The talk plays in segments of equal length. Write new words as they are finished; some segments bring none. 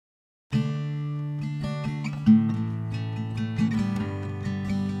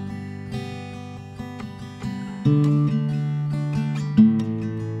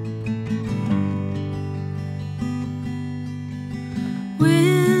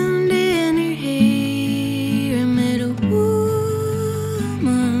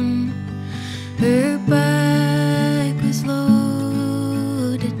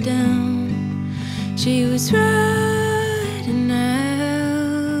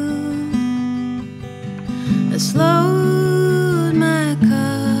slowed my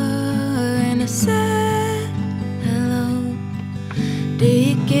car and I said hello. Do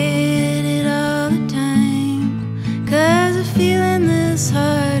you get it all the time? 'Cause I'm feeling this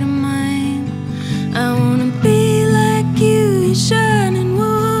heart of mine. I wanna be like you, you shining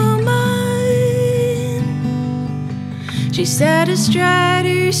woman. She sat astride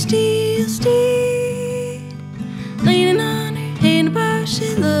her steel steed, leaning on her handlebar. She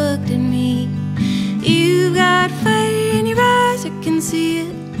looked at me. You've got fire in your eyes, I can see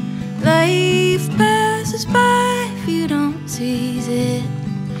it. Life passes by if you don't seize it.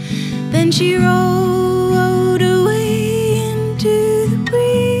 Then she rolled away into the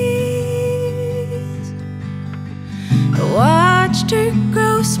breeze. I watched her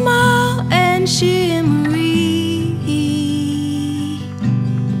grow small and shimmery.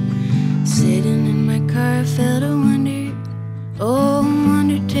 Sitting in my car, I felt a wonder. Oh,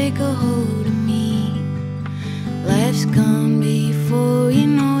 wonder take a hold of me. Life's gone before you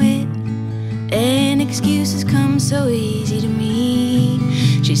know it, and excuses come so easy to me.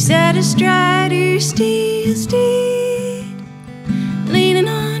 She sat astride her steel steed, leaning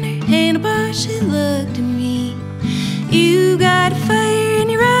on her handlebar. She looked at me. You got fire in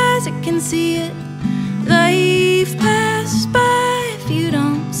your eyes, I can see it. Life passes by if you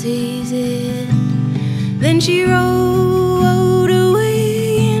don't seize it. Then she rolled away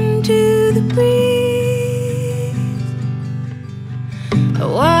into the breeze. I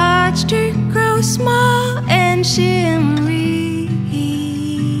watched her grow small and shimmery.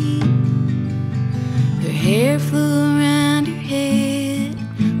 Her hair flew around her head.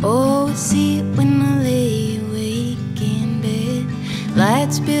 Oh, I see it when I lay awake in bed.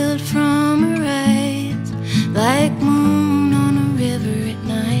 Lights spilled from her eyes like moon on a river at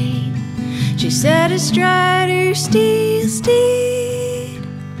night. She sat astride her steel steed,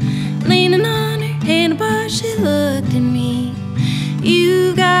 leaning on her handlebar. She looked at me.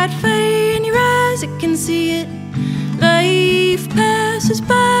 You got fire in your eyes, I can see it. Life passes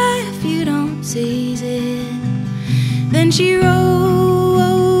by if you don't seize it. Then she rolled